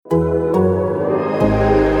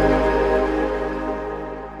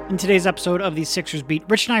In today's episode of the Sixers Beat,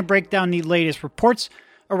 Rich and I break down the latest reports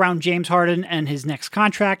around James Harden and his next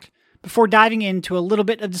contract before diving into a little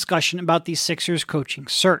bit of discussion about the Sixers coaching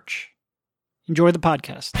search. Enjoy the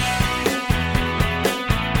podcast.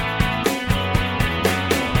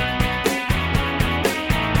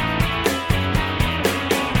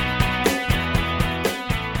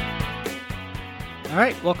 All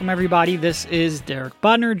right, welcome everybody. This is Derek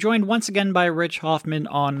Bodner, joined once again by Rich Hoffman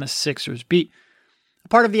on the Sixers Beat, a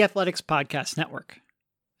part of the Athletics Podcast Network.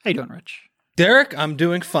 How you doing, Rich? Derek, I'm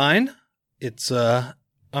doing fine.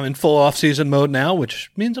 I'm in full off-season mode now, which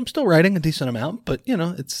means I'm still writing a decent amount, but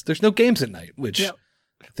there's no games at night, which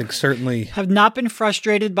I think certainly have not been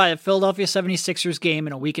frustrated by a Philadelphia 76ers game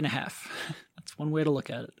in a week and a half. That's one way to look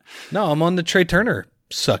at it. No, I'm on the Trey Turner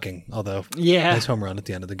sucking, although yeah, nice home run at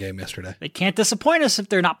the end of the game yesterday. They can't disappoint us if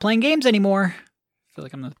they're not playing games anymore. I feel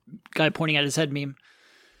like I'm the guy pointing at his head meme.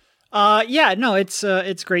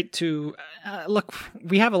 It's great to look.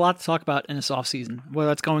 We have a lot to talk about in this offseason, whether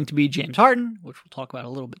that's going to be James Harden, which we'll talk about a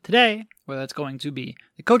little bit today, whether that's going to be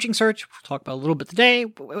the coaching search, which we'll talk about a little bit today,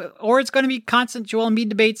 or it's going to be constant Joel Embiid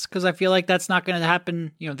debates, because I feel like that's not going to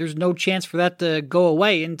happen. There's no chance for that to go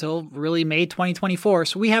away until really May 2024.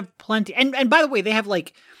 So we have plenty. And by the way, they have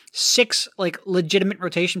like 6 legitimate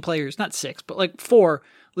rotation players, not 6, but 4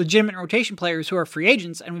 legitimate rotation players who are free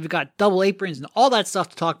agents, and we've got double aprons and all that stuff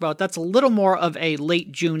to talk about. That's a little more of a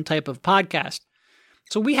late June type of podcast.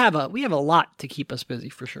 So we have a lot to keep us busy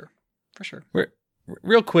for sure.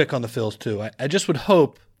 Real quick on the Phils too. I just would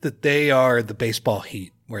hope that they are the baseball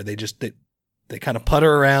Heat, where they kind of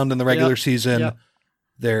putter around in the regular season. Yep.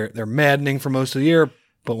 They're maddening for most of the year,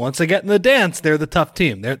 but once they get in the dance, they're the tough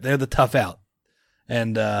team. They're the tough out.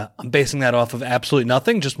 And I'm basing that off of absolutely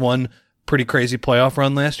nothing, just one pretty crazy playoff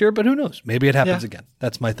run last year, but who knows? Maybe it happens again.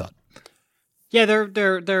 That's my thought. Yeah,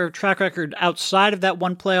 their track record outside of that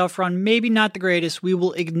one playoff run, maybe not the greatest. We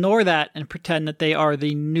will ignore that and pretend that they are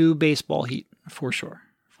the new baseball Heat, for sure.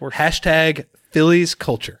 Hashtag Phillies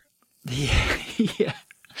culture. Yeah.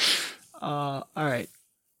 All right.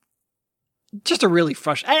 Just a really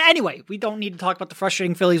frustrating. Anyway, we don't need to talk about the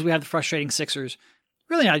frustrating Phillies. We have the frustrating Sixers.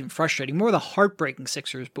 Really not even frustrating, more the heartbreaking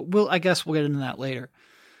Sixers, but I guess we'll get into that later.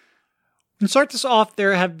 To start this off,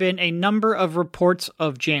 there have been a number of reports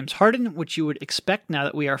of James Harden, which you would expect now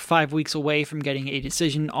that we are 5 weeks away from getting a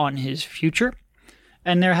decision on his future.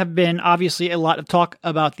 And there have been obviously a lot of talk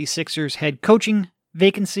about the Sixers head coaching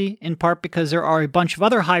vacancy, in part because there are a bunch of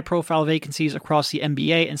other high-profile vacancies across the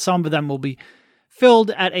NBA, and some of them will be filled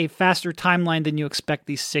at a faster timeline than you expect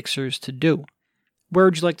the Sixers to do. Where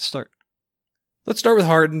would you like to start? Let's start with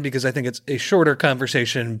Harden, because I think it's a shorter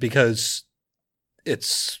conversation because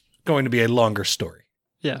it's going to be a longer story.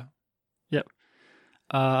 Yeah. Yep.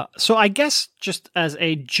 So I guess just as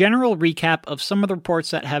a general recap of some of the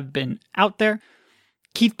reports that have been out there,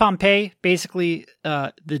 Keith Pompey, basically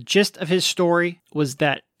the gist of his story was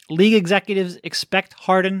that league executives expect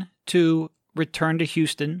Harden to return to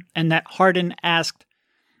Houston, and that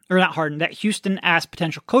that Houston asked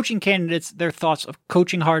potential coaching candidates their thoughts of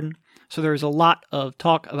coaching Harden. So there's a lot of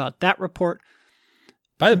talk about that report.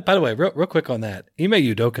 By the way, real quick on that, Ime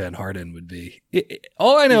Udoka and Harden would be...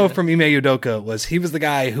 all I know from Ime Udoka was he was the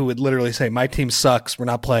guy who would literally say, my team sucks, we're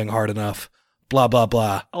not playing hard enough, blah, blah,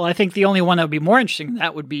 blah. Well, I think the only one that would be more interesting than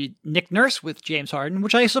that would be Nick Nurse with James Harden,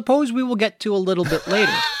 which I suppose we will get to a little bit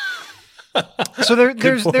later. So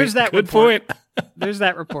there's that Good report. Point. There's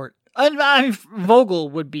that report. I mean,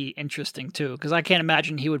 Vogel would be interesting too, because I can't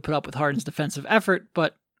imagine he would put up with Harden's defensive effort,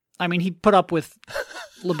 but I mean, he put up with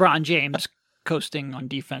LeBron James coasting on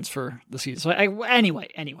defense for the season. So anyway,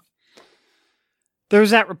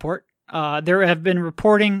 there's that report. There have been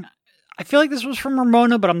reporting, I feel like this was from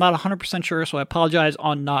Ramona, but I'm not 100% sure, so I apologize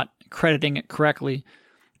on not crediting it correctly,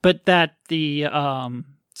 but that the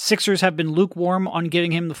Sixers have been lukewarm on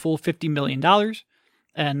giving him the full $50 million,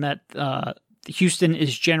 and that Houston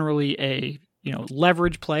is generally a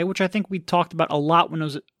leverage play, which I think we talked about a lot when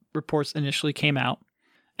those reports initially came out.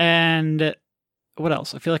 And what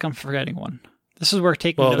else? I feel like I'm forgetting one. This is where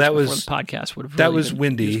taking notes before the podcast would have really that was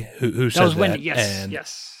Windy who said that. That was Windy,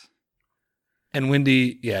 yes. And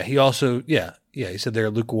Windy, he also, he said they're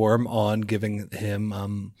lukewarm on giving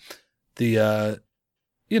him the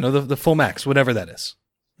full max, whatever that is.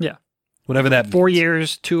 Yeah. Whatever that means. 4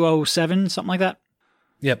 years, 207, something like that?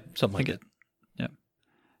 Yep, something like that. Yeah.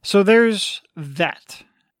 So there's that.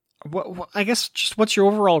 I guess just what's your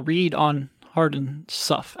overall read on Harden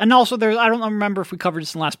stuff? And also I don't remember if we covered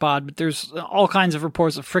this in the last pod, but there's all kinds of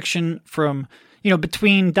reports of friction from,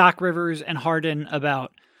 between Doc Rivers and Harden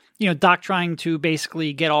about, Doc trying to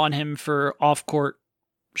basically get on him for off-court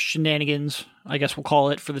shenanigans I guess we'll call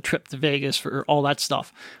it, for the trip to Vegas, for all that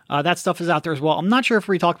stuff. That stuff is out there as well. I'm not sure if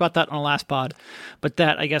we talked about that on the last pod, but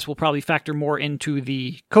that, I guess, will probably factor more into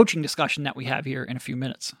the coaching discussion that we have here in a few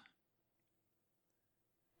minutes.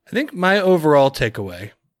 I think my overall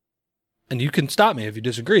takeaway, and you can stop me if you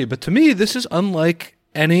disagree, but to me, this is unlike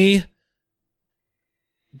any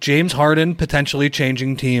James Harden potentially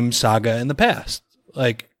changing team saga in the past.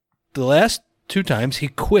 Like, the last 2 times he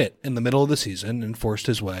quit in the middle of the season and forced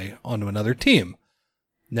his way onto another team.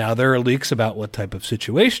 Now there are leaks about what type of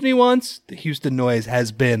situation he wants. The Houston noise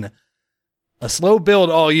has been a slow build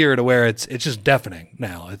all year to where it's just deafening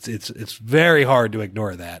now. It's very hard to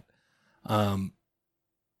ignore that. And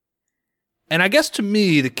I guess to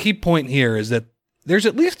me, the key point here is that there's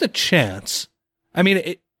at least a chance. I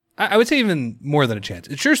mean, I would say even more than a chance.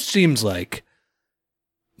 It sure seems like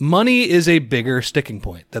money is a bigger sticking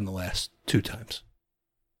point than the last 2 times.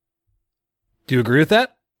 Do you agree with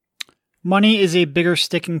that? Money is a bigger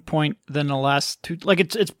sticking point than the last 2. Like,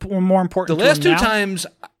 it's more important. The last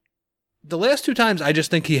 2 times, I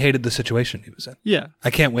just think he hated the situation he was in. Yeah,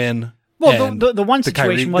 I can't win. Well, the one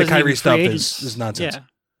situation was the Kyrie stuff is nonsense.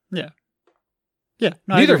 Yeah. No,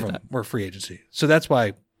 neither of them were free agency, so that's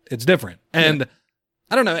why it's different. And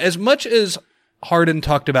I don't know. As much as Harden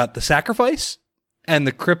talked about the sacrifice and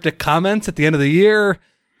the cryptic comments at the end of the year,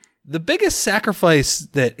 the biggest sacrifice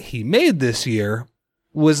that he made this year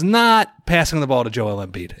was not passing the ball to Joel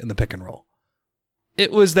Embiid in the pick and roll.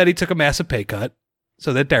 It was that he took a massive pay cut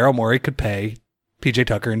so that Daryl Morey could pay PJ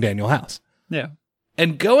Tucker and Daniel House. Yeah.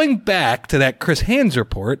 And going back to that Chris Haynes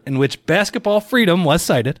report in which basketball freedom was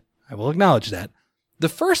cited, I will acknowledge that, the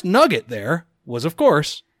first nugget there was, of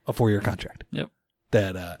course, a 4-year contract. Yep.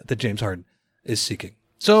 That James Harden is seeking.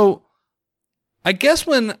 So I guess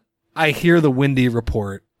when I hear the windy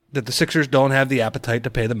report that the Sixers don't have the appetite to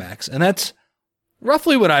pay the max, and that's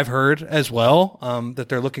roughly what I've heard as well, that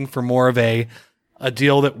they're looking for more of a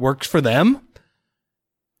deal that works for them.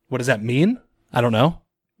 What does that mean? I don't know.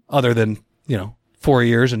 Other than, 4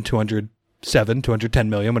 years and 210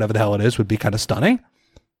 million, whatever the hell it is, would be kind of stunning.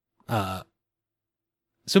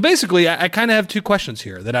 So basically, I kind of have 2 questions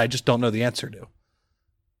here that I just don't know the answer to.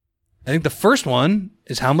 I think the first one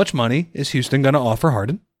is, how much money is Houston going to offer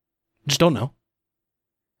Harden? Just don't know.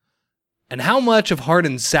 And how much of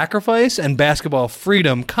Harden's sacrifice and basketball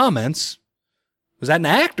freedom comments, was that an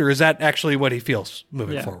act, or is that actually what he feels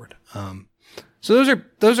moving forward? So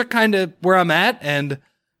those are kind of where I'm at, and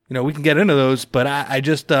we can get into those, but I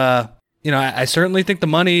just I certainly think the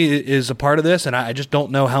money is a part of this, and I just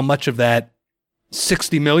don't know how much of that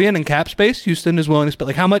 $60 million in cap space Houston is willing to spend.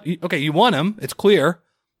 Like, how much? Okay, you want him. It's clear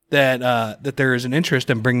that there is an interest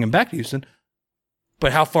in bringing him back to Houston,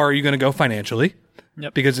 but how far are you going to go financially?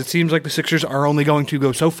 Yep. Because it seems like the Sixers are only going to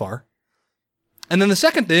go so far. And then the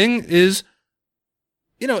second thing is,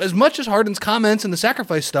 as much as Harden's comments and the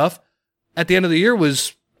sacrifice stuff at the end of the year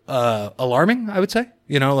was alarming, I would say,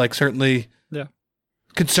 certainly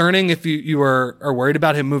concerning if you are worried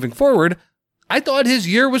about him moving forward, I thought his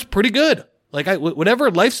year was pretty good. Like,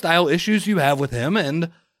 whatever lifestyle issues you have with him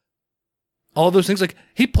and all those things, like,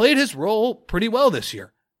 he played his role pretty well this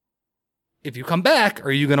year. If you come back,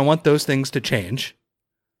 are you going to want those things to change?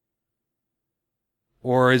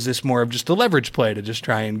 Or is this more of just a leverage play to just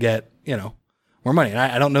try and get, more money? And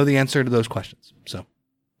I don't know the answer to those questions. So,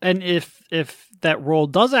 and if that role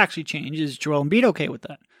does actually change, is Joel Embiid okay with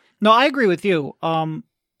that? No, I agree with you. All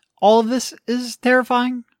of this is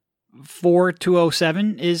terrifying.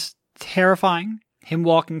 4207 is terrifying. Him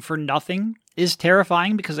walking for nothing is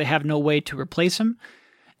terrifying because they have no way to replace him.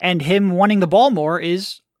 And him wanting the ball more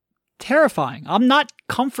is terrifying. I'm not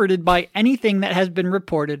comforted by anything that has been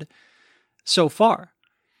reported so far.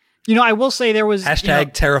 I will say there was...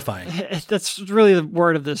 Hashtag terrifying. That's really the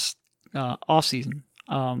word of this offseason.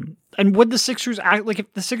 And would the Sixers act like,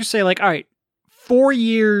 if the Sixers say, like, all right, 4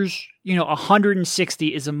 years,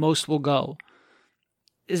 160 is the most we'll go.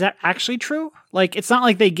 Is that actually true? Like, it's not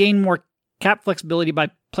like they gain more cap flexibility by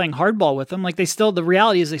playing hardball with him. Like, the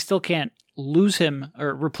reality is they still can't lose him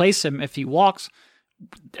or replace him if he walks.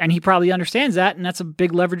 And he probably understands that, and that's a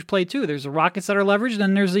big leverage play too. There's the Rockets that are leveraged,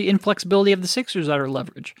 and there's the inflexibility of the Sixers that are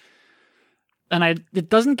leveraged. And it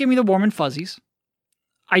doesn't give me the warm and fuzzies.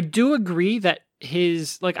 I do agree that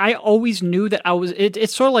I always knew that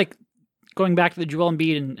it's sort of like going back to the Joel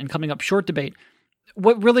Embiid and coming up short debate.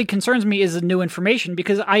 What really concerns me is the new information,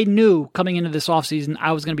 because I knew coming into this offseason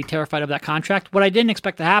I was going to be terrified of that contract. What I didn't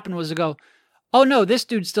expect to happen was to go, oh no, this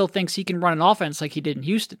dude still thinks he can run an offense like he did in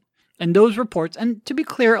Houston. And those reports, and to be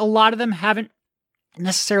clear, a lot of them haven't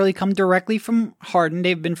necessarily come directly from Harden.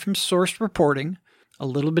 They've been from sourced reporting. A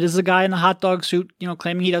little bit is the guy in the hot dog suit,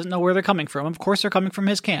 claiming he doesn't know where they're coming from. Of course they're coming from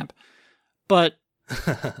his camp. But,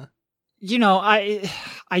 I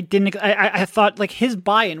thought like his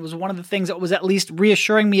buy-in was one of the things that was at least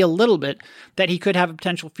reassuring me a little bit that he could have a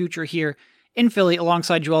potential future here in Philly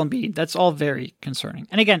alongside Joel Embiid. That's all very concerning.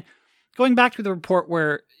 And again, going back to the report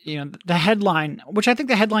where, the headline, which I think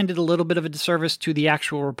the headline did a little bit of a disservice to the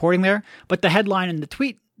actual reporting there, but the headline in the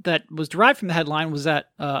tweet that was derived from the headline was that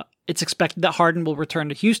it's expected that Harden will return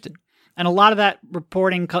to Houston. And a lot of that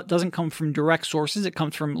reporting doesn't come from direct sources. It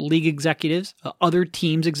comes from league executives, other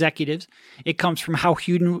teams' executives. It comes from how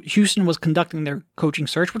Houston was conducting their coaching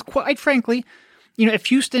search, with quite frankly, if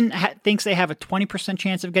Houston thinks they have a 20%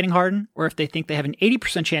 chance of getting Harden, or if they think they have an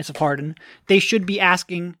 80% chance of Harden, they should be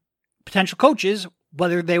asking potential coaches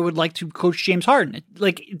whether they would like to coach James Harden.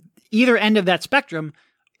 Like, either end of that spectrum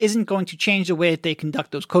isn't going to change the way that they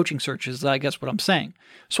conduct those coaching searches, I guess what I'm saying.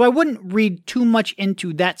 So I wouldn't read too much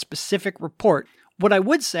into that specific report. What I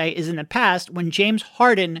would say is in the past, when James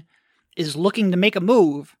Harden is looking to make a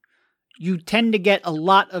move, you tend to get a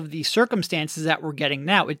lot of the circumstances that we're getting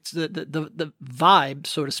now. It's the vibe,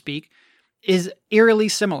 so to speak, is eerily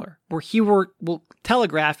similar, where he will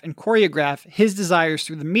telegraph and choreograph his desires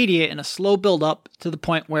through the media in a slow build-up to the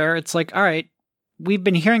point where it's like, all right, we've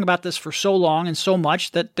been hearing about this for so long and so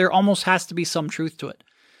much that there almost has to be some truth to it.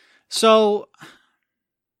 So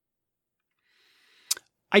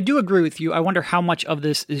I do agree with you. I wonder how much of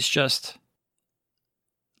this is just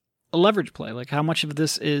a leverage play. Like, how much of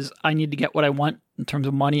this is I need to get what I want in terms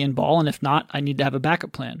of money and ball, and if not, I need to have a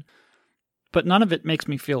backup plan. But none of it makes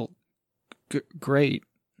me feel great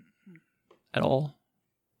at all.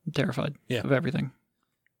 I'm terrified of everything.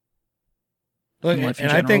 Well, life in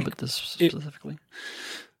and general, I think but this specifically.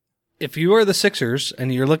 If you are the Sixers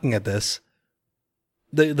and you're looking at this,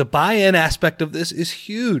 the buy-in aspect of this is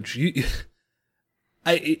huge.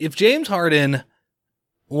 If James Harden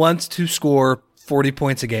wants to score 40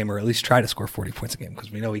 points a game, or at least try to score 40 points a game,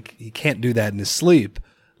 because we know he can't do that in his sleep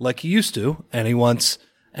like he used to, and he wants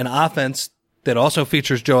an offense that also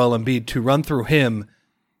features Joel Embiid to run through him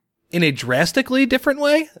in a drastically different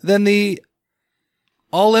way than the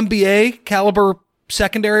all-NBA caliber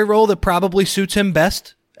secondary role that probably suits him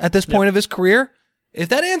best at this point of his career. If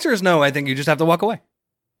that answer is no, I think you just have to walk away.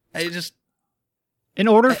 In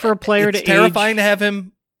order for a player to age... It's terrifying to have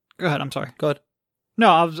him... Go ahead, I'm sorry. Go ahead.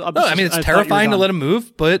 No, it's terrifying to let him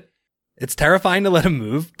move, but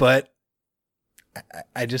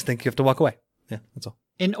I just think you have to walk away. Yeah, that's all.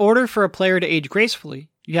 In order for a player to age gracefully,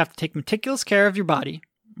 you have to take meticulous care of your body.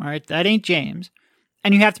 All right, that ain't James.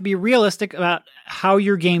 And you have to be realistic about how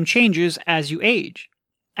your game changes as you age.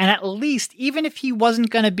 And at least, even if he wasn't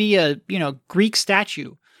going to be a, Greek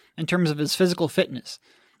statue in terms of his physical fitness,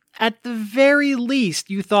 at the very least,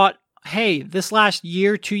 you thought, hey, this last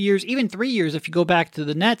year, 2 years, even 3 years, if you go back to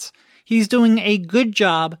the Nets, he's doing a good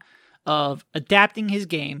job of adapting his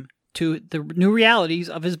game to the new realities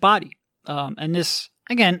of his body. And this,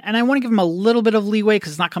 again, and I want to give him a little bit of leeway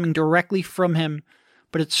because it's not coming directly from him,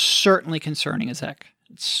 but it's certainly concerning as heck.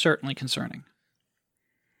 It's certainly concerning.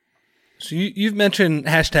 So you've mentioned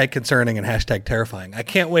hashtag concerning and hashtag terrifying. I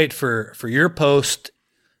can't wait for your post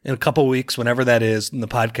in a couple weeks, whenever that is, in the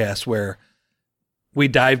podcast where we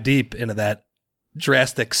dive deep into that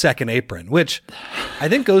drastic second apron, which I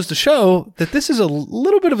think goes to show that this is a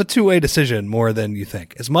little bit of a two-way decision more than you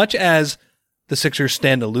think. As much as the Sixers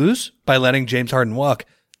stand to lose by letting James Harden walk,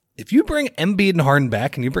 if you bring Embiid and Harden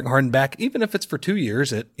back, and you bring Harden back, even if it's for 2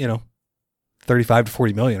 years at, 35 to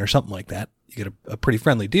 40 million or something like that, you get a pretty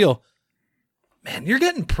friendly deal. Man, you're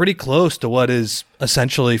getting pretty close to what is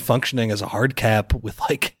essentially functioning as a hard cap with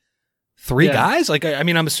like three guys. Like,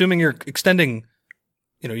 I'm assuming you're extending,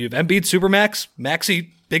 you have Embiid Supermax,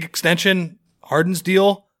 Maxey, big extension, Harden's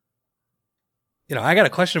deal. I got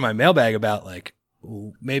a question in my mailbag about like,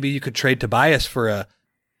 maybe you could trade Tobias for a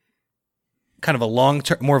kind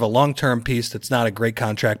of more of a long-term piece that's not a great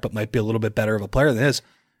contract, but might be a little bit better of a player than his.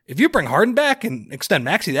 If you bring Harden back and extend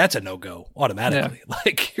Maxey, that's a no-go automatically. Yeah.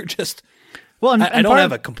 Like, you're just... Well, and I don't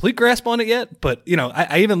have a complete grasp on it yet, but,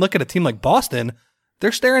 I even look at a team like Boston.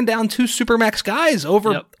 They're staring down two Supermax guys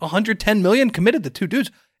over $110 million committed to two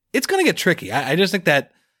dudes. It's going to get tricky. I just think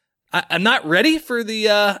that I'm not ready for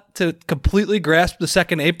to completely grasp the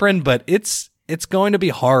second apron, but it's going to be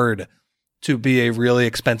hard to be a really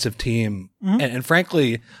expensive team. Mm-hmm. And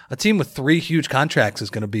frankly, a team with three huge contracts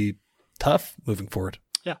is going to be tough moving forward.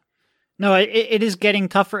 Yeah. No, it is getting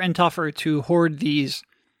tougher and tougher to hoard these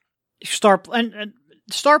star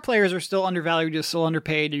players are still undervalued, you're still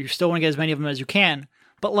underpaid, you still want to get as many of them as you can.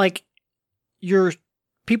 But like your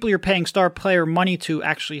people you're paying star player money to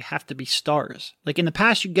actually have to be stars. Like in the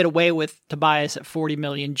past, you get away with Tobias at 40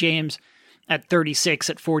 million, James at 36,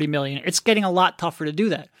 at 40 million. It's getting a lot tougher to do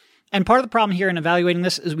that. And part of the problem here in evaluating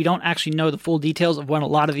this is we don't actually know the full details of when a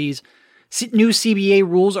lot of these new CBA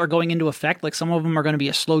rules are going into effect. Like some of them are going to be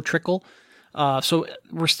a slow trickle. So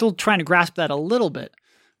we're still trying to grasp that a little bit.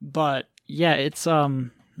 But yeah, it's a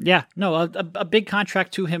big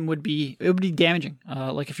contract to him would be damaging.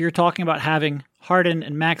 Like if you're talking about having Harden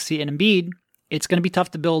and Maxey and Embiid, it's going to be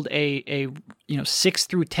tough to build a 6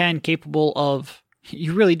 through 10 capable of.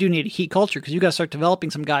 You really do need a heat culture because you got to start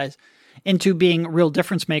developing some guys into being real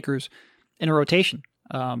difference makers in a rotation.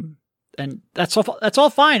 And that's all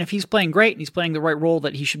fine if he's playing great and he's playing the right role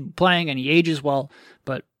that he should be playing and he ages well.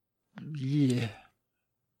 But yeah,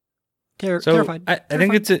 terrified. I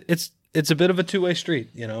think it's a bit of a two-way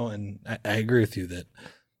street, and I agree with you that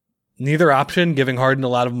neither option, giving Harden a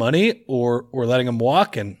lot of money or letting him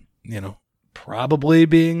walk and, probably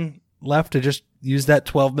being left to just use that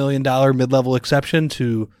 $12 million mid-level exception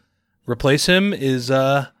to replace him is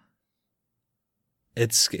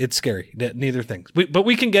it's scary. Neither things. But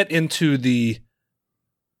we can get into the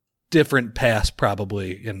different paths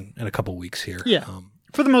probably in a couple weeks here. Yeah.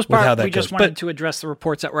 For the most part, we just wanted to to address the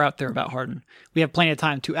reports that were out there about Harden. We have plenty of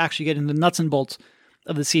time to actually get into the nuts and bolts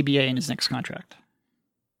of the CBA in his next contract.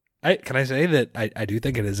 Can I say that I do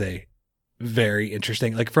think it is a very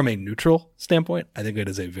interesting, like from a neutral standpoint, I think it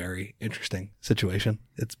is a very interesting situation.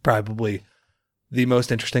 It's probably the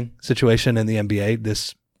most interesting situation in the NBA,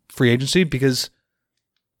 this free agency, because,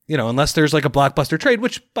 unless there's like a blockbuster trade,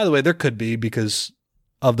 which, by the way, there could be because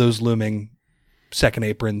of those looming second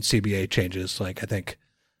apron CBA changes. Like, I think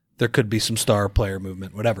there could be some star player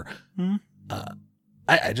movement, whatever. Mm-hmm.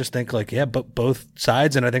 I just think but both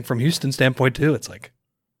sides, and I think from Houston's standpoint too, it's like,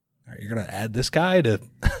 all right, you're going to add this guy to,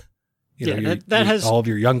 that has all of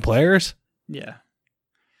your young players. Yeah.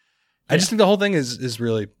 I just think the whole thing is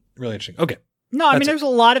really, really interesting. Okay. No, I mean, there's a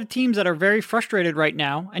lot of teams that are very frustrated right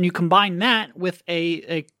now, and you combine that with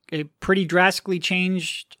a pretty drastically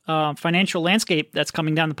changed financial landscape that's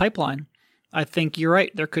coming down the pipeline. I think you're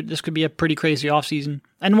right. This could be a pretty crazy offseason,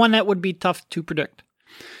 and one that would be tough to predict.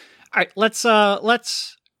 All right,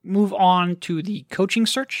 let's move on to the coaching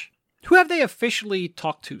search. Who have they officially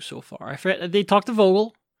talked to so far? They talked to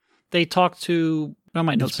Vogel. They talked to. Oh,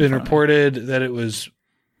 my notes. It's been reported that it was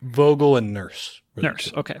Vogel and Nurse.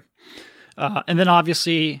 Nurse, okay. And then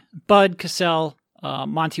obviously Bud, Cassell,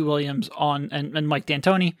 Monty Williams and Mike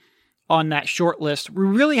D'Antoni on that short list. We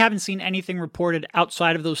really haven't seen anything reported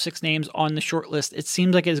outside of those 6 names on the short list. It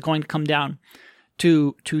seems like it's going to come down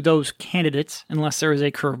to those candidates, unless there is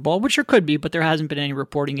a curveball, which there could be, but there hasn't been any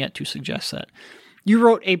reporting yet to suggest that. You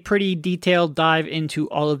wrote a pretty detailed dive into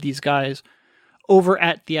all of these guys over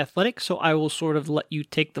at The Athletic, so I will sort of let you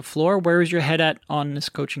take the floor. Where is your head at on this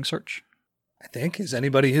coaching search? I think, as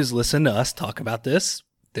anybody who's listened to us talk about this,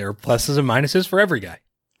 there are pluses and minuses for every guy.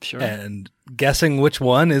 Sure. And guessing which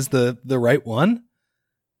one is the right one,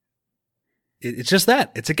 it's just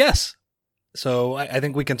that. It's a guess. So I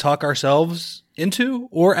think we can talk ourselves into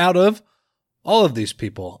or out of all of these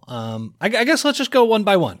people. I guess let's just go one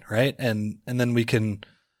by one, right? And then we can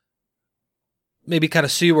maybe kind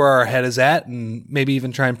of see where our head is at and maybe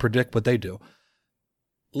even try and predict what they do.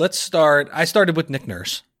 Let's start. I started with Nick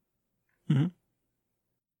Nurse. Mm-hmm.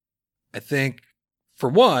 I think, for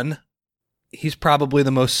one, he's probably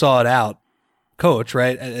the most sought out coach,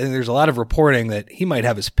 right? And there's a lot of reporting that he might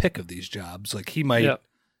have his pick of these jobs. Like he might. Yep.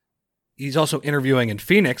 He's also interviewing in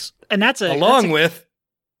Phoenix, and that's with.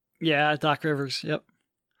 Yeah, Doc Rivers. Yep.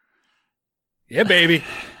 Yeah, baby.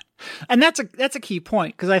 And that's a key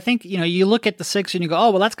point, because I think, you look at the Sixers and you go,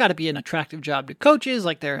 oh, well, that's got to be an attractive job to coaches.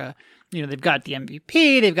 Like they're, they've got the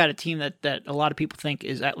MVP. They've got a team that a lot of people think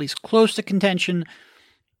is at least close to contention.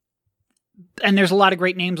 And there's a lot of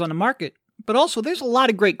great names on the market. But also there's a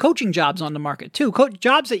lot of great coaching jobs on the market too.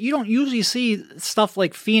 Jobs that you don't usually see, stuff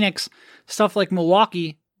like Phoenix, stuff like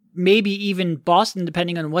Milwaukee, maybe even Boston,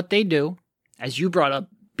 depending on what they do, as you brought up,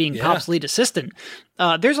 being Pop's lead assistant.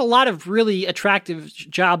 There's a lot of really attractive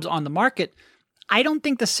jobs on the market. I don't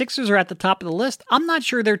think the Sixers are at the top of the list. I'm not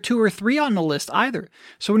sure they're 2 or 3 on the list either.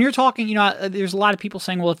 So when you're talking, there's a lot of people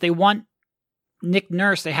saying, well, if they want Nick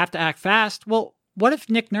Nurse, they have to act fast. Well, what if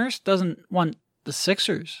Nick Nurse doesn't want the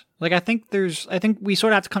Sixers? Like, I think we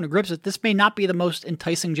sort of have to come to grips that this may not be the most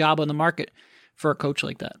enticing job on the market for a coach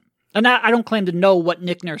like that. And I don't claim to know what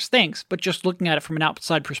Nick Nurse thinks, but just looking at it from an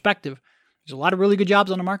outside perspective, there's a lot of really good jobs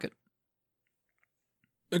on the market.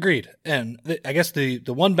 Agreed. And I guess the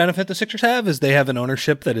one benefit the Sixers have is they have an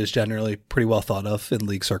ownership that is generally pretty well thought of in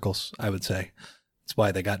league circles, I would say. It's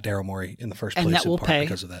why they got Daryl Morey in the first place, and that in will part pay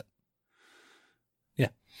because of that. Yeah,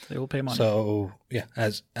 they will pay money. So yeah,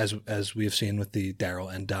 as we have seen with the Daryl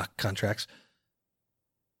and Doc contracts.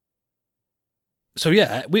 So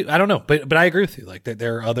yeah, I don't know, but I agree with you. Like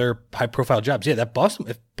there are other high profile jobs. Yeah,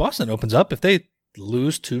 if Boston opens up, if they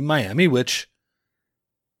lose to Miami, which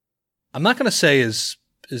I'm not going to say is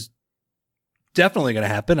definitely going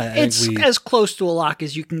to happen. It's as close to a lock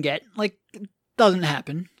as you can get. Like, it doesn't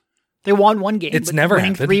happen. They won one game. It's never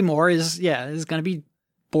winning happened. 3 more is going to be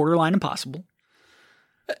borderline impossible.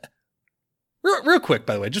 Real quick,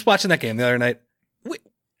 by the way, just watching that game the other night.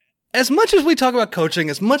 As much as we talk about coaching,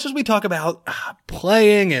 as much as we talk about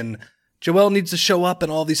playing and Joel needs to show up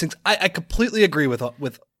and all these things, I completely agree with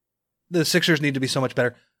the Sixers need to be so much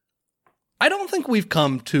better. I don't think we've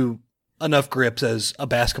come to enough grips as a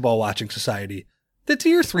basketball watching society that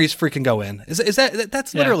tier 3s freaking go in.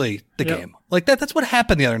 That's literally the game. Like that's what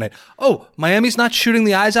happened the other night. Oh, Miami's not shooting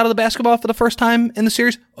the eyes out of the basketball for the first time in the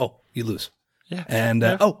series. Oh, you lose. Yeah. And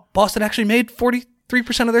Boston actually made 43%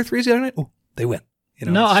 of their threes the other night. Oh, they win.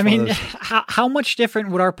 No, I mean, how much different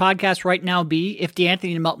would our podcast right now be if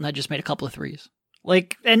DeAnthony and Melton had just made a couple of threes?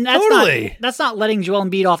 Like, and that's not letting Joel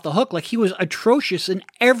Embiid off the hook. Like, he was atrocious in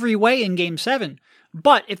every way in Game 7.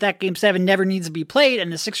 But if that Game 7 never needs to be played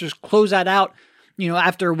and the Sixers close that out,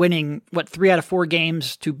 after winning, 3 out of 4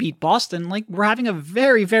 games to beat Boston, like, we're having a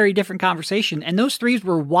very, very different conversation. And those threes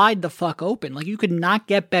were wide the fuck open. Like, you could not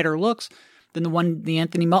get better looks than the one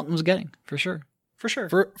DeAnthony Melton was getting, for sure. For sure.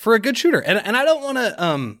 For a good shooter. And I don't want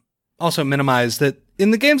to also minimize that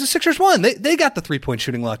in the games the Sixers won. They got the 3-point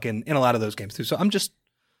shooting luck in a lot of those games too. So I'm just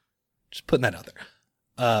putting that out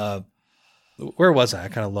there. Where was I? I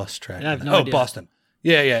kind of lost track. I have no idea. Boston.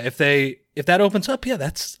 Yeah. If that opens up, yeah,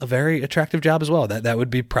 that's a very attractive job as well. That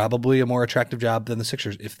would be probably a more attractive job than the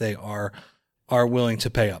Sixers if they are willing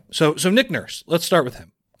to pay up. So Nick Nurse, let's start with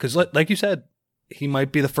him. Because like you said, he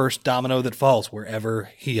might be the first domino that falls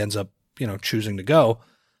wherever he ends up choosing to go.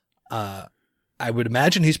 I would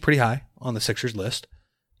imagine he's pretty high on the Sixers list.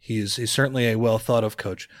 He's certainly a well thought of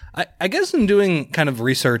coach. I guess in doing kind of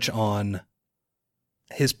research on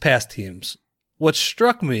his past teams, what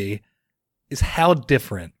struck me is how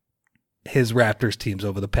different his Raptors teams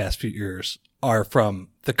over the past few years are from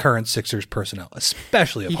the current Sixers personnel,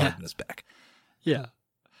 especially if Harden is back. Yeah.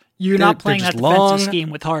 You're not playing that defensive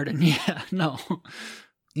scheme with Harden. Yeah, no.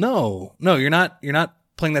 No, you're not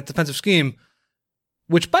playing that defensive scheme,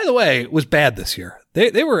 which, by the way, was bad this year.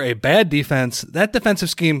 They were a bad defense. That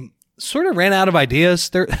defensive scheme sort of ran out of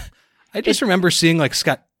ideas. I just remember seeing like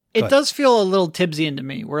Scott. It does feel a little Tibbsian to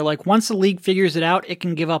me, where like once the league figures it out, it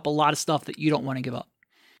can give up a lot of stuff that you don't want to give up.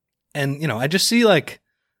 And I just see like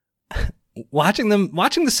watching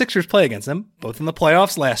the Sixers play against them, both in the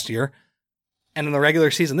playoffs last year and in the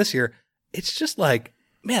regular season this year. It's just like,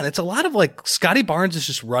 man, it's a lot of like Scotty Barnes is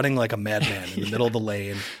just running like a madman in the middle of the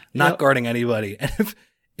lane, not guarding anybody. And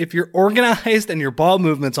if you're organized and your ball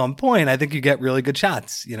movement's on point, I think you get really good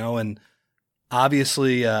shots, and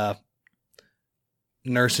obviously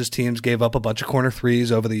Nurse's teams gave up a bunch of corner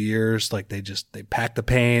threes over the years. Like they packed the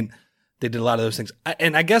paint. They did a lot of those things.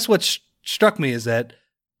 And I guess what struck me is that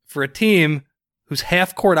for a team whose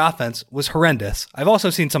half court offense was horrendous, I've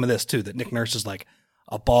also seen some of this too, that Nick Nurse is like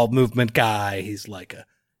a ball movement guy. He's like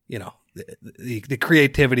the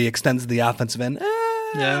creativity extends to the offensive end.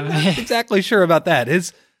 I'm not exactly sure about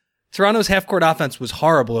that. Toronto's half-court offense was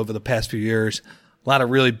horrible over the past few years. A lot of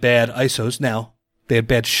really bad ISOs. Now, they had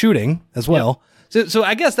bad shooting as well. Yep. So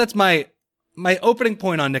I guess that's my opening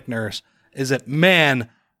point on Nick Nurse is that, man,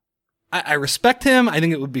 I respect him. I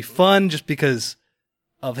think it would be fun just because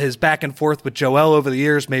of his back and forth with Joel over the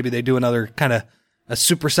years. Maybe they do another kind of a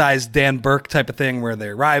supersized Dan Burke type of thing where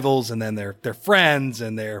they're rivals and then they're friends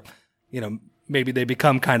and they're, maybe they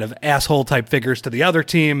become kind of asshole type figures to the other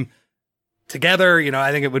team together.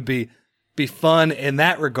 I think it would be fun in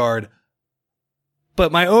that regard.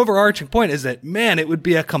 But my overarching point is that, man, it would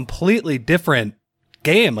be a completely different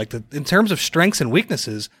game. Like in terms of strengths and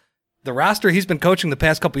weaknesses, the roster he's been coaching the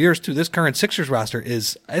past couple of years to this current Sixers roster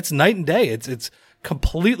it's night and day. It's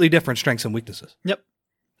completely different strengths and weaknesses. Yep.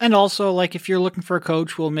 And also, like, if you're looking for a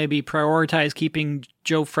coach who will maybe prioritize keeping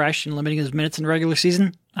Joe fresh and limiting his minutes in the regular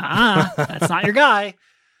season, that's not your guy.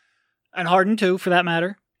 And Harden, too, for that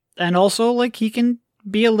matter. And also, like, he can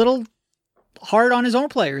be a little hard on his own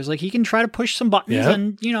players. Like, he can try to push some buttons,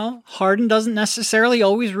 and, Harden doesn't necessarily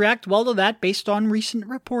always react well to that based on recent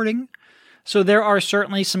reporting. So there are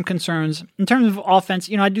certainly some concerns. In terms of offense,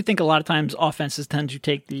 I do think a lot of times offenses tend to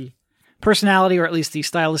take the personality, or at least the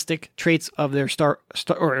stylistic traits of their star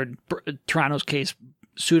or Toronto's case,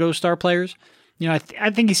 pseudo star players. I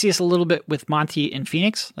think you see this a little bit with Monty in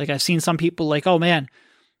Phoenix. Like I've seen some people like, oh man,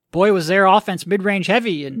 boy, was their offense mid-range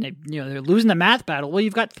heavy, and they're losing the math battle. Well,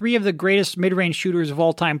 you've got three of the greatest mid-range shooters of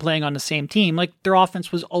all time playing on the same team. Like their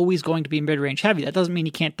offense was always going to be mid-range heavy. That doesn't mean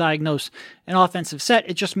you can't diagnose an offensive set.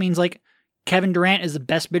 It just means like Kevin Durant is the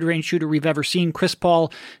best mid-range shooter we've ever seen. Chris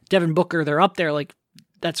Paul, Devin Booker, they're up there. Like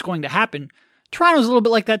that's going to happen. Toronto's a little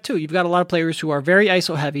bit like that too. You've got a lot of players who are very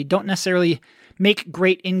ISO heavy, don't necessarily make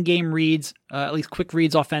great in-game reads, at least quick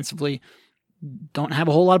reads offensively, don't have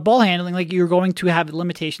a whole lot of ball handling. Like you're going to have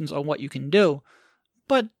limitations on what you can do,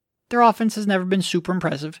 but their offense has never been super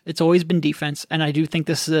impressive. It's always been defense. And I do think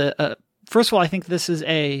this is first of all, I think this is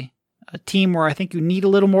a team where I think you need a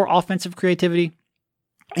little more offensive creativity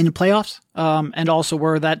in the playoffs. And also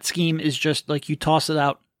where that scheme is just like you toss it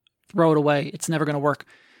out, throw it away. It's never going to work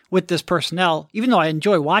with this personnel, even though I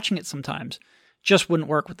enjoy watching it sometimes, just wouldn't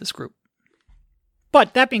work with this group.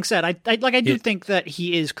 But that being said, I do think that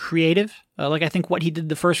he is creative. I think what he did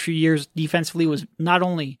the first few years defensively was not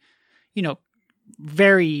only,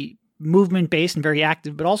 very movement based and very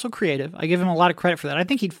active, but also creative. I give him a lot of credit for that. I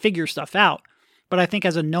think he'd figure stuff out. But I think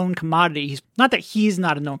as a known commodity, he's not that he's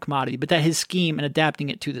not a known commodity, but that his scheme and adapting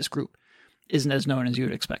it to this group isn't as known as you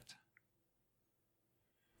would expect.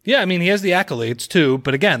 Yeah, I mean, he has the accolades too,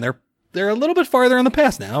 but again, they're a little bit farther in the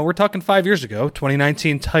past now. We're talking 5 years ago,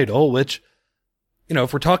 2019 title, which,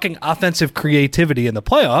 if we're talking offensive creativity in the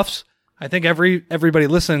playoffs, I think everybody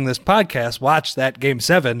listening to this podcast watched that Game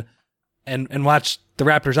 7 and watched the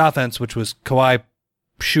Raptors offense, which was Kawhi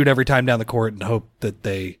shoot every time down the court and hope that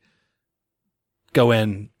they go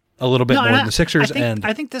in a little bit more than the Sixers.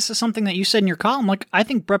 I think this is something that you said in your column. Like, I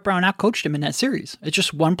think Brett Brown outcoached him in that series. It's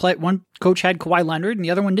just one coach had Kawhi Leonard and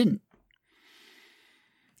the other one didn't.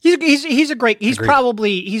 He's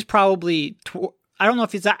probably I don't know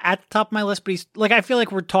if he's at the top of my list, but he's like, I feel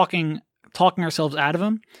like we're talking ourselves out of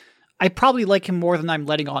him. I probably like him more than I'm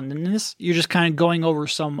letting on in this. You're just kind of going over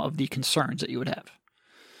some of the concerns that you would have.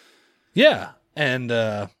 Yeah. And,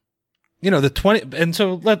 the 20, and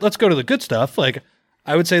so let's go to the good stuff. Like,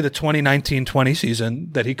 I would say the 2019-20 season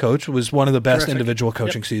that he coached was one of the best individual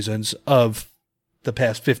coaching seasons of the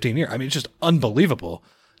past 15 years. I mean, it's just unbelievable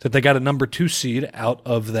that they got a number 2 seed out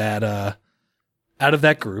of that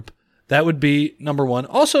group. That would be number one.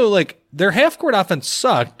 Also, like, their half-court offense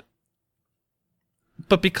sucked,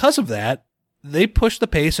 but because of that, they pushed the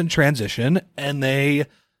pace in transition, and they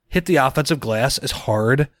hit the offensive glass as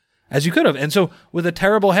hard as you could have. And so with a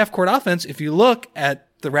terrible half-court offense, if you look at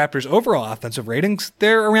the Raptors' overall offensive ratings,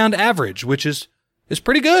 they're around average, which is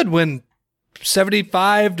pretty good when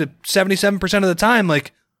 75 to 77% of the time,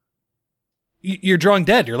 like, you're drawing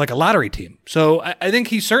dead. You're like a lottery team. So I think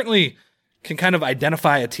he certainly can kind of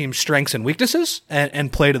identify a team's strengths and weaknesses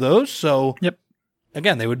and play to those. So,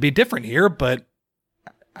 again, they would be different here, but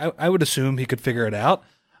I would assume he could figure it out.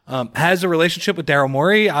 Has a relationship with Daryl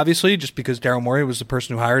Morey, obviously, just because Daryl Morey was the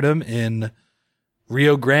person who hired him in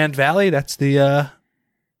Rio Grande Valley. That's the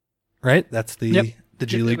right. That's the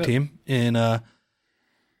G League team in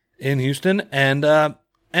Houston,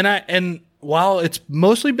 and while it's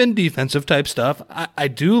mostly been defensive type stuff, I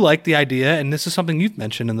do like the idea, and this is something you've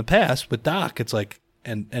mentioned in the past with Doc. It's like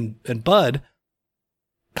and Bud,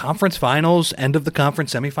 conference finals, end of the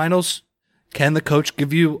conference semifinals. Can the coach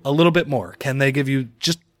give you a little bit more? Can they give you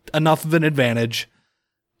just enough of an advantage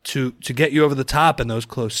to get you over the top in those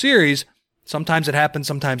close series? Sometimes it happens,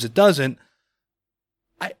 sometimes it doesn't.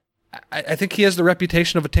 I think he has the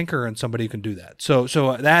reputation of a tinkerer and somebody who can do that. So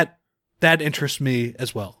that interests me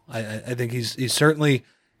as well. I think he's certainly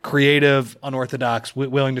creative, unorthodox,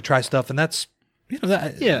 willing to try stuff, and that's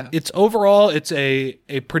it's overall it's a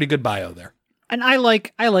pretty good bio there. And I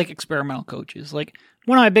like experimental coaches. Like,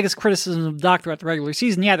 one of my biggest criticisms of Doc throughout the regular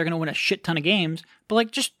season, they're going to win a shit ton of games, but like,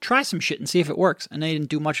 just try some shit and see if it works. And they didn't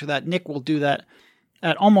do much of that. Nick will do that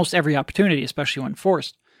at almost every opportunity, especially when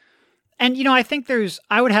forced. And, I think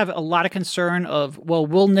I would have a lot of concern of, well,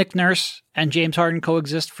 will Nick Nurse and James Harden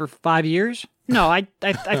coexist for 5 years? No, I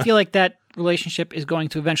feel like that relationship is going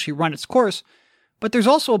to eventually run its course. But there's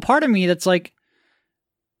also a part of me that's like,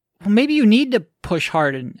 well, maybe you need to push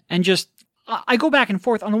Harden and just, I go back and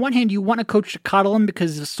forth. On the one hand, you want a coach to coddle him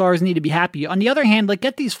because the stars need to be happy. On the other hand, like,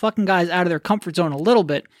 get these fucking guys out of their comfort zone a little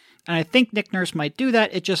bit. And I think Nick Nurse might do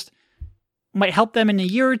that. It just might help them in a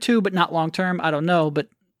year or two, but not long term. I don't know. But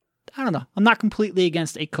I don't know. I'm not completely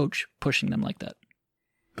against a coach pushing them like that.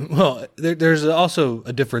 Well, there's also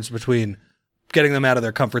a difference between getting them out of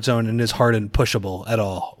their comfort zone and is Harden pushable at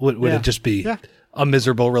all? Would it just be a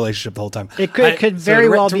miserable relationship the whole time? It could very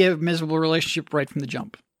well be a miserable relationship right from the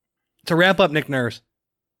jump. To wrap up Nick Nurse,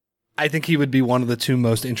 I think he would be one of the two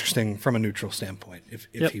most interesting from a neutral standpoint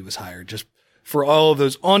if he was hired, just for all of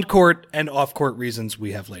those on-court and off-court reasons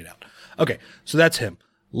we have laid out. Okay, so that's him.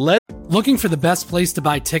 Looking for the best place to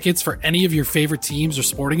buy tickets for any of your favorite teams or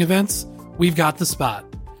sporting events? We've got the spot.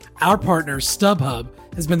 Our partner, StubHub,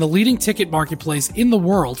 has been the leading ticket marketplace in the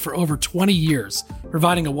world for over 20 years,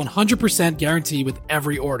 providing a 100% guarantee with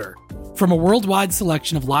every order. From a worldwide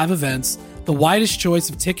selection of live events, the widest choice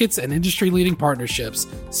of tickets and industry-leading partnerships,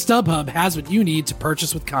 StubHub has what you need to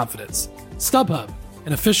purchase with confidence. StubHub,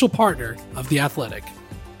 an official partner of The Athletic.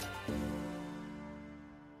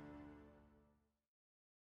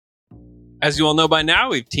 As you all know by now,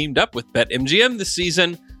 we've teamed up with BetMGM this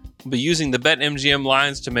season. We'll be using the BetMGM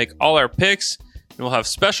lines to make all our picks, and we'll have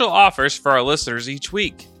special offers for our listeners each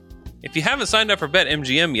week. If you haven't signed up for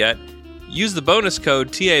BetMGM yet, use the bonus code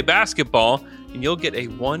TABasketball, and you'll get a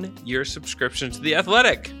 1-year subscription to The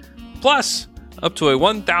Athletic. Plus, up to a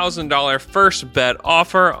 $1,000 first bet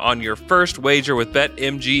offer on your first wager with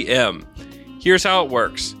BetMGM. Here's how it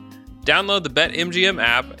works. Download the BetMGM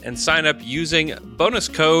app and sign up using bonus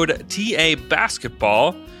code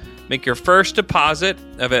TABasketball. Make your first deposit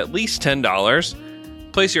of at least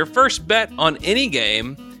 $10. Place your first bet on any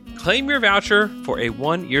game. Claim your voucher for a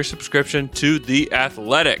 1-year subscription to The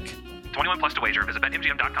Athletic. 21 plus to wager. Visit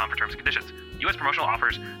BetMGM.com for terms and conditions. U.S. promotional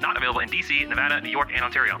offers not available in D.C., Nevada, New York, and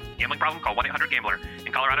Ontario. Gambling problem? Call 1-800-GAMBLER.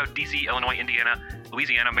 In Colorado, D.C., Illinois, Indiana,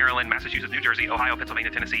 Louisiana, Maryland, Massachusetts, New Jersey, Ohio,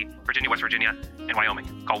 Pennsylvania, Tennessee, Virginia, West Virginia, and Wyoming.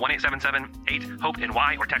 Call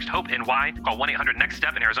 1-877-8-HOPE-NY or text HOPE-NY. Call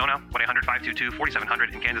 1-800-NEXT-STEP in Arizona,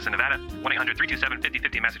 1-800-522-4700 in Kansas and Nevada,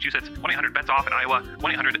 1-800-327-5050 in Massachusetts, 1-800-BETS-OFF in Iowa,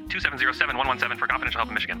 1-800-270-7117 for confidential help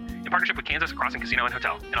in Michigan. In partnership with Kansas Crossing Casino and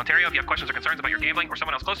Hotel. In Ontario, if you have questions or concerns about your gambling or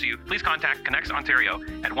someone else close to you, please contact Connects Ontario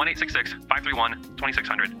at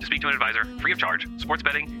 1-866-531-2600 to speak to an advisor free of charge. Sports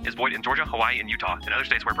betting is void in Georgia, Hawaii, and Utah, and other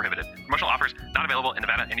states where prohibited. Promotional offers not available in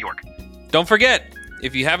Nevada and New York. Don't forget,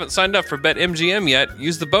 if you haven't signed up for BetMGM yet,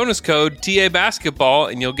 use the bonus code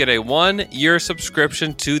TABasketball and you'll get a 1-year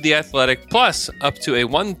subscription to The Athletic, plus up to a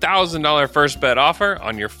 $1,000 first bet offer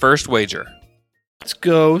on your first wager. Let's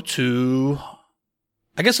go to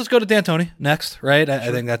D'Antoni next, right?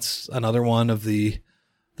 I think that's another one of the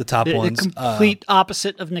top ones. The complete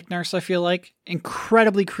opposite of Nick Nurse, I feel like.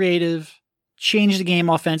 Incredibly creative, changed the game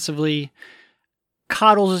offensively,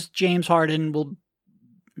 coddles James Harden.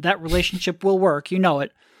 That relationship will work. You know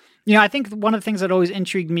it. I think one of the things that always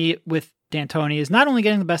intrigued me with D'Antoni is not only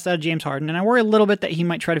getting the best out of James Harden, and I worry a little bit that he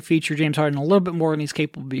might try to feature James Harden a little bit more than he's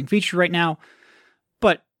capable of being featured right now,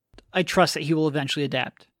 but I trust that he will eventually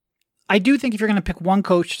adapt. I do think if you're going to pick one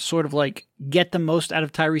coach to sort of like get the most out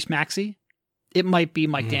of Tyrese Maxey, it might be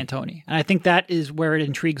Mike D'Antoni. And I think that is where it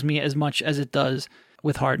intrigues me as much as it does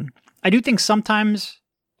with Harden. I do think sometimes,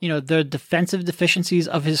 the defensive deficiencies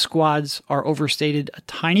of his squads are overstated a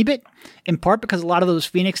tiny bit, in part because a lot of those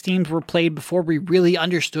Phoenix teams were played before we really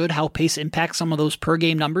understood how pace impacts some of those per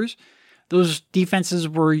game numbers. Those defenses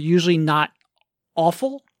were usually not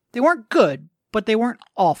awful. They weren't good, but they weren't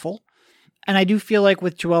awful. And I do feel like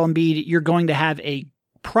with Joel Embiid, you're going to have a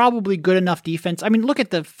probably good enough defense. I mean, look at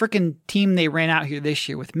the freaking team they ran out here this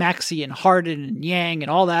year with Maxey and Harden and Yang and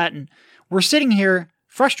all that. And we're sitting here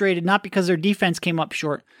frustrated, not because their defense came up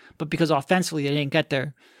short, but because offensively they didn't get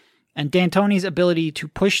there. And D'Antoni's ability to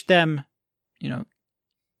push them,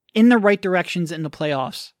 in the right directions in the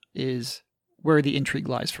playoffs is where the intrigue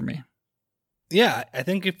lies for me. Yeah, I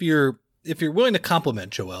think if you're willing to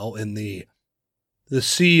compliment Joel in the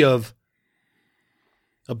sea of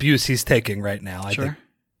abuse he's taking right now, I think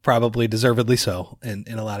probably deservedly so in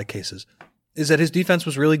a lot of cases, is that his defense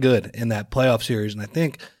was really good in that playoff series. And I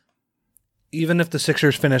think even if the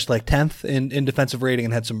Sixers finished like 10th in defensive rating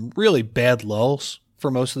and had some really bad lulls for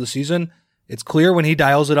most of the season, it's clear when he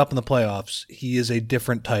dials it up in the playoffs, he is a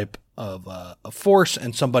different type of a force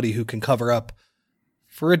and somebody who can cover up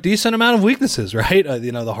for a decent amount of weaknesses, right?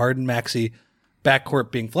 The Harden Maxey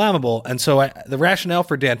backcourt being flammable. And so the rationale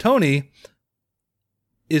for D'Antoni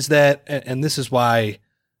is that, and this is why,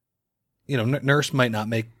 Nurse might not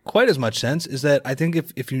make quite as much sense, is that I think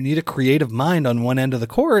if you need a creative mind on one end of the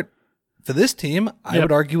court for this team, I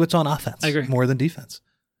would argue it's on offense more than defense.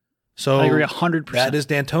 So I agree 100%. That is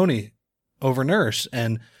D'Antoni over Nurse.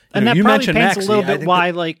 And that you probably mentioned paints Maxey, a little bit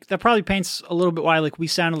why we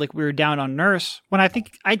sounded like we were down on Nurse, when I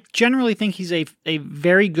generally think he's a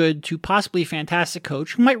very good to possibly fantastic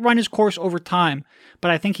coach who might run his course over time,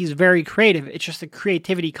 but I think he's very creative. It's just the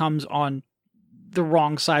creativity comes on the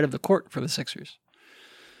wrong side of the court for the Sixers.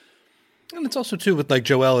 And it's also too with like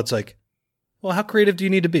Joel, it's like, well, how creative do you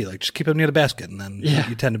need to be? Like, just keep him near the basket, and then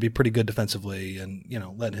you tend to be pretty good defensively, and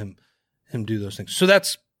let him do those things. So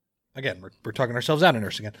that's again, we're talking ourselves out of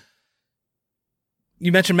Nurse again.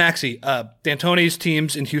 You mentioned Maxey. D'Antoni's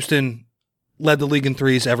teams in Houston led the league in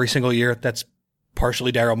threes every single year. That's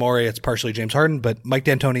partially Daryl Morey. It's partially James Harden, but Mike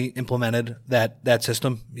D'Antoni implemented that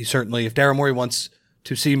system. He certainly, if Daryl Morey wants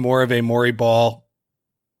to see more of a Morey ball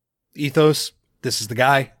ethos, this is the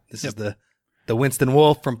guy. This is the Winston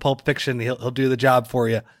Wolfe from Pulp Fiction. He'll do the job for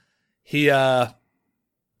you.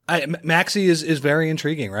 Maxey is very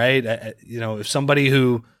intriguing, right? If somebody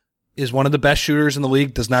who is one of the best shooters in the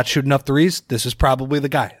league does not shoot enough threes, this is probably the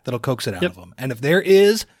guy that'll coax it out of him. And if there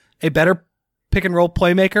is a better pick and roll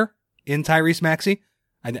playmaker in Tyrese Maxey,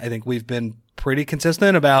 I think we've been pretty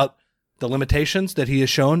consistent about the limitations that he has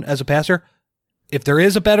shown as a passer. If there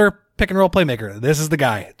is a better pick and roll playmaker, this is the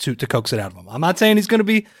guy to coax it out of him. I'm not saying he's going to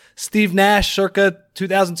be Steve Nash circa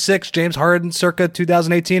 2006, James Harden circa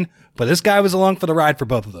 2018, but this guy was along for the ride for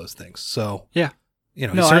both of those things. So he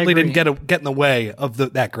certainly didn't get in the way of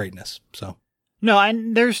that greatness. So no,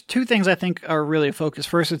 and there's two things I think are really a focus.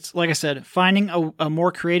 First, it's like I said, finding a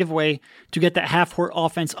more creative way to get that half-court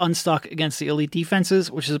offense unstuck against the elite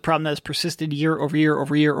defenses, which is a problem that has persisted year over year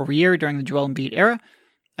over year over year during the Joel Embiid era.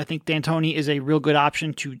 I think D'Antoni is a real good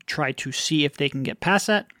option to try to see if they can get past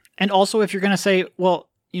that. And also, if you're going to say, well,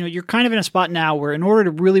 you're kind of in a spot now where in order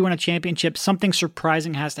to really win a championship, something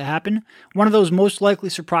surprising has to happen. One of those most likely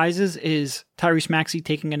surprises is Tyrese Maxey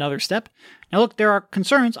taking another step. Now, look, there are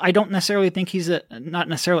concerns. I don't necessarily think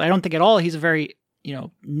I don't think at all he's a very,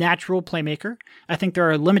 natural playmaker. I think there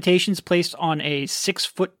are limitations placed on a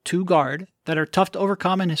 6'2" guard that are tough to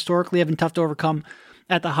overcome and historically have been tough to overcome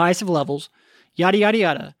at the highest of levels, yada, yada,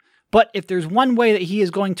 yada. But if there's one way that he is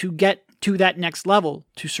going to get to that next level,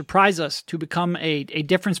 to surprise us, to become a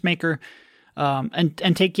difference maker,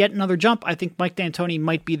 and take yet another jump, I think Mike D'Antoni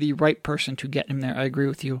might be the right person to get him there. I agree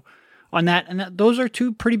with you on that. And those are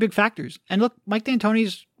two pretty big factors. And look, Mike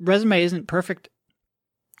D'Antoni's resume isn't perfect.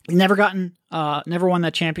 He's never won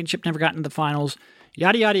that championship, never gotten to the finals,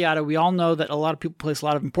 yada, yada, yada. We all know that a lot of people place a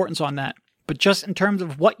lot of importance on that. But just in terms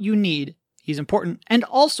of what you need, he's important. And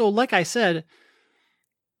also, like I said,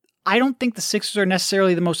 I don't think the Sixers are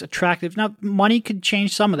necessarily the most attractive. Now, money could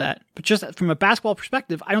change some of that, but just from a basketball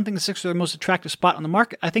perspective, I don't think the Sixers are the most attractive spot on the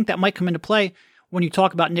market. I think that might come into play when you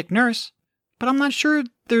talk about Nick Nurse, but I'm not sure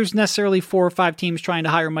there's necessarily 4 or 5 teams trying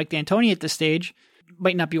to hire Mike D'Antoni at this stage.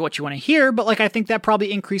 Might not be what you want to hear, but I think that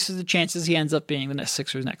probably increases the chances he ends up being the next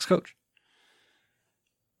Sixers' next coach.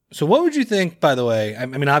 So what would you think, by the way, I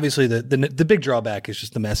mean, obviously the big drawback is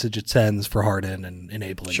just the message it sends for Harden and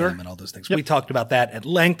enabling him and all those things. Yep. We talked about that at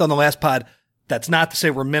length on the last pod. That's not to say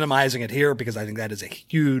we're minimizing it here, because I think that is a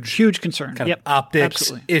huge concern, kind of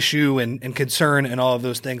optics issue and concern and all of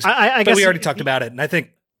those things. I guess we already talked about it, and I think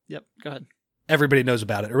go ahead. Everybody knows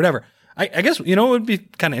about it or whatever. I guess, it would be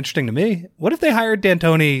kind of interesting to me. What if they hired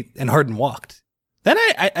D'Antoni and Harden walked? Then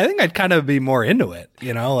I think I'd kind of be more into it.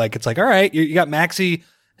 It's like, all right, you got Maxey,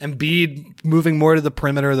 Embiid moving more to the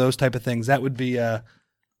perimeter, those type of things. That would be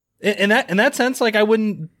in that sense, I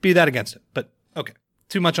wouldn't be that against it. But okay,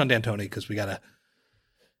 too much on D'Antoni because we gotta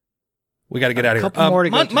get out of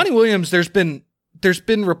here. Monty Williams, there's been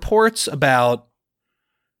reports about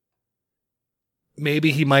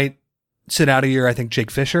maybe he might sit out a year. I think Jake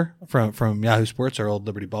Fisher from Yahoo Sports, our old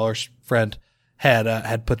Liberty Ballers friend,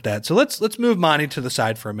 had put that. So let's move Monty to the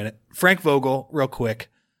side for a minute. Frank Vogel, real quick.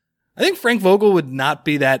 I think Frank Vogel would not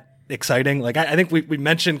be that exciting. I think we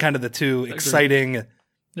mentioned kind of the two exciting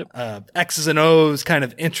X's and O's, kind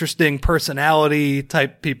of interesting personality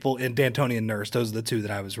type people in D'Antoni and Nurse. Those are the two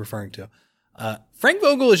that I was referring to. Frank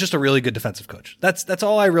Vogel is just a really good defensive coach. That's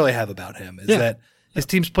all I really have about him, is that his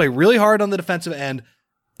teams play really hard on the defensive end.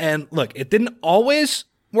 And look, it didn't always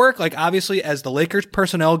work. Obviously, as the Lakers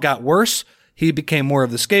personnel got worse, he became more of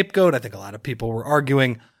the scapegoat. I think a lot of people were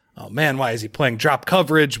arguing, oh man, why is he playing drop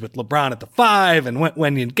coverage with LeBron at the 5 and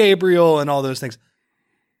Wendy and Gabriel and all those things?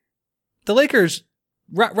 The Lakers,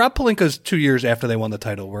 Rob Pelinka's 2 years after they won the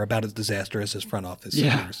title were about as disastrous as front office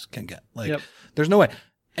years can get. There's no way.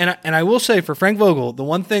 And I will say, for Frank Vogel, the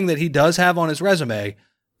one thing that he does have on his resume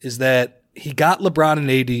is that he got LeBron and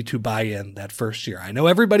AD to buy in that first year. I know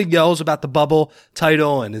everybody yells about the bubble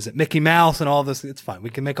title and is it Mickey Mouse and all this. It's fine. We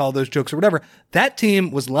can make all those jokes or whatever. That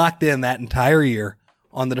team was locked in that entire year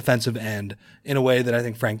on the defensive end in a way that I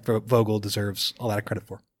think Frank Vogel deserves a lot of credit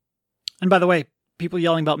for. And by the way, people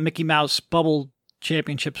yelling about Mickey Mouse bubble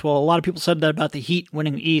championships. Well, a lot of people said that about the Heat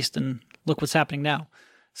winning the East, and look what's happening now.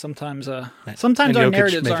 Sometimes our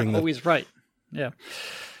narratives aren't always right. Yeah.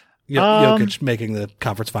 Jokic making the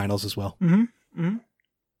conference finals as well. Mm-hmm.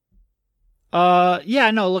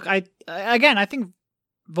 Look, I think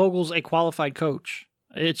Vogel's a qualified coach.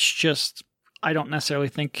 It's just I don't necessarily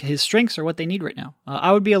think his strengths are what they need right now.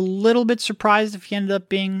 I would be a little bit surprised if he ended up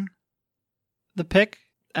being the pick.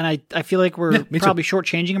 And I feel like we're probably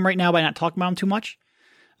shortchanging him right now by not talking about him too much.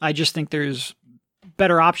 I just think there's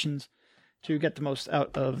better options to get the most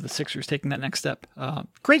out of the Sixers taking that next step.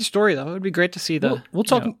 Great story, though. It would be great to see We'll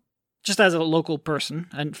talk. Just as a local person,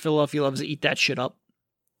 and Philadelphia loves to eat that shit up.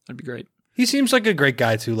 That'd be great. He seems like a great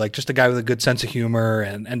guy, too. Like, just a guy with a good sense of humor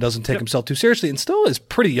and doesn't take himself too seriously, and still is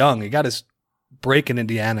pretty young. He got his break in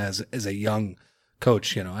Indiana as a young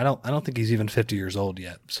coach. You know, I don't think he's even 50 years old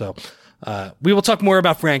yet. So we will talk more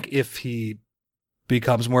about Frank if he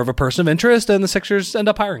becomes more of a person of interest and the Sixers end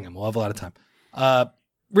up hiring him. We'll have a lot of time.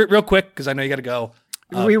 Real quick, because I know you got to go.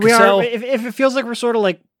 We are. If it feels like we're sort of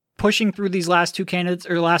like pushing through these last few candidates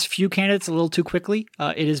a little too quickly,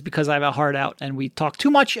 it is because I have a hard out and we talked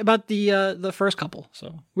too much about the first couple.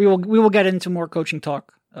 So we will get into more coaching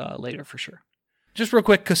talk later for sure. Just real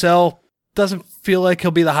quick, Cassell doesn't feel like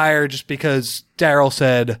he'll be the hire just because Daryl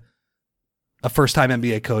said a first-time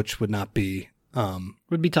NBA coach would not be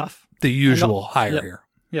would be tough. The usual hire here.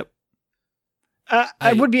 Yep.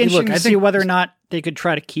 I would be interested to see whether or not they could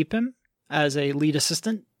try to keep him as a lead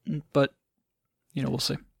assistant, but we'll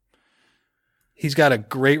see. He's got a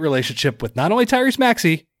great relationship with not only Tyrese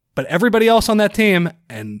Maxey, but everybody else on that team,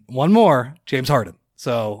 and one more, James Harden.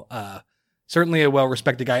 So certainly a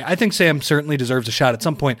well-respected guy. I think Sam certainly deserves a shot at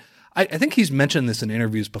some point. I think he's mentioned this in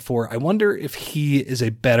interviews before. I wonder if he is a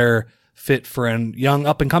better fit for a young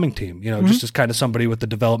up-and-coming team, just as kind of somebody with the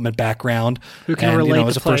development background who can relate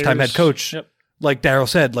as a first-time head coach. Yep. Like Daryl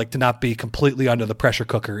said, like to not be completely under the pressure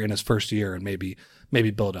cooker in his first year and maybe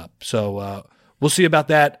build up. So we'll see about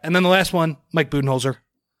that. And then the last one, Mike Budenholzer.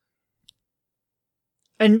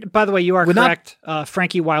 And by the way, you are correct.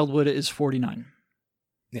 Frankie Wildwood is 49.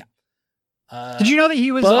 Yeah. Did you know that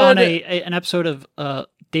he was on an episode of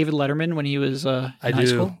David Letterman when he was in high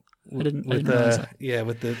school? I didn't realize that. Yeah,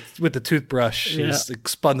 with the toothbrush. Yeah. He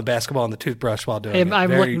spun the basketball on the toothbrush while doing it. I'm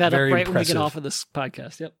looking that up right impressive. when we get off of this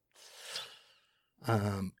podcast. Yep.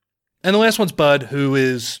 And the last one's Bud, who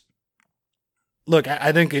is, look,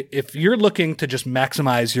 I think if you're looking to just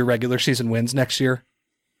maximize your regular season wins next year,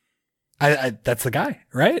 I that's the guy,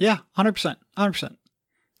 right? Yeah, 100%. 100%.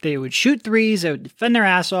 They would shoot threes, they would defend their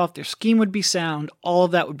ass off, their scheme would be sound, all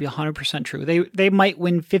of that would be 100% true. They might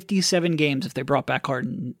win 57 games if they brought back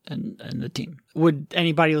Harden and the team. Would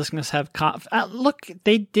anybody listening to us have look,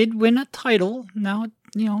 they did win a title. Now,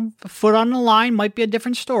 a foot on the line might be a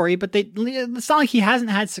different story, but it's not like he hasn't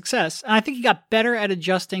had success. And I think he got better at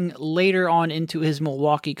adjusting later on into his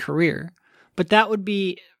Milwaukee career. But that would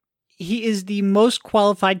be, he is the most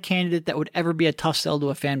qualified candidate that would ever be a tough sell to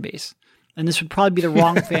a fan base. And this would probably be the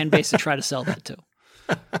wrong fan base to try to sell that to.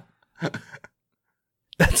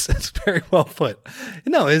 That's very well put.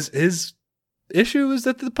 No, his issue is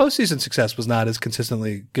that the postseason success was not as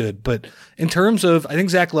consistently good. But in terms of, I think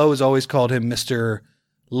Zach Lowe has always called him Mr.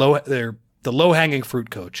 The low-hanging fruit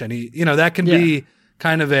coach. And he, that can be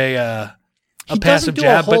kind of a passive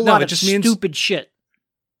jab, but no, it just means stupid shit.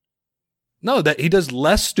 No, that he does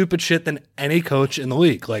less stupid shit than any coach in the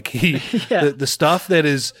league. Like the stuff that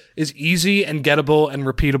is easy and gettable and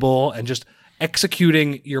repeatable and just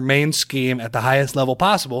executing your main scheme at the highest level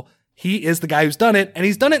possible. He is the guy who's done it, and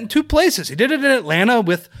he's done it in two places. He did it in Atlanta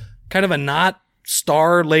with kind of a not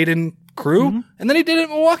star-laden crew, and then he did it in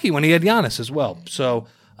Milwaukee when he had Giannis as well. So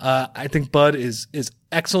I think Bud is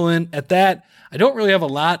excellent at that. I don't really have a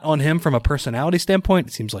lot on him from a personality standpoint.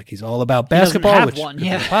 It seems like he's all about basketball, which could be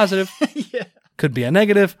a positive, could be a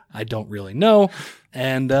negative. I don't really know,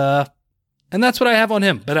 and that's what I have on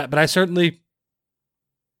him. But I certainly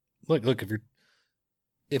look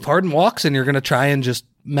if Harden walks and you're going to try and just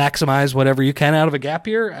maximize whatever you can out of a gap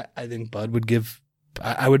year, I think Bud would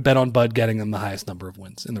I would bet on Bud getting them the highest number of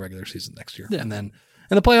wins in the regular season next year, and then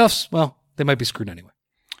in the playoffs, well, they might be screwed anyway.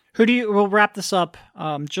 We'll wrap this up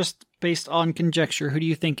just based on conjecture. Who do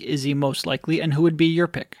you think is the most likely, and who would be your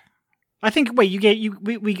pick? I think. Wait,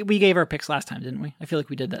 we gave our picks last time, didn't we? I feel like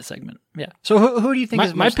we did that segment. Yeah. So who do you think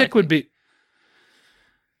is most my pick likely? would be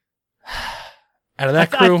out of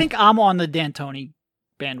that crew. I think I'm on the D'Antoni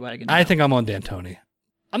bandwagon. I think I'm on D'Antoni.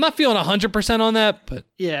 I'm not feeling 100% on that, but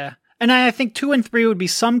yeah. And I think 2 and 3 would be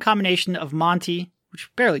some combination of Monty, which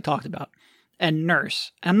we barely talked about, and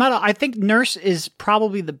Nurse. And I think Nurse is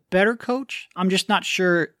probably the better coach. I'm just not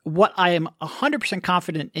sure what I am 100%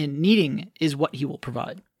 confident in needing is what he will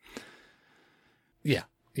provide. Yeah.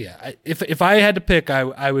 If I had to pick,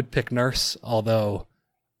 I would pick Nurse, although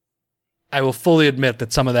I will fully admit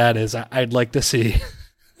that some of that is I'd like to see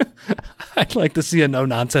a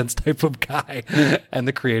no-nonsense type of guy and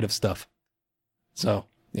the creative stuff. So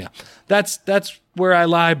Yeah, that's where I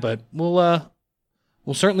lie, but we'll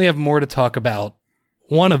certainly have more to talk about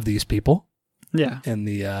one of these people. Yeah. In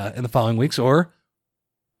the following weeks, or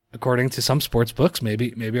according to some sports books,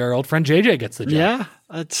 maybe our old friend JJ gets the job. Yeah,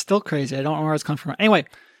 it's still crazy. I don't know where it's coming from. Anyway,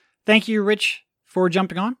 thank you, Rich, for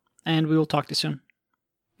jumping on, and we will talk to you soon.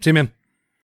 See you, man.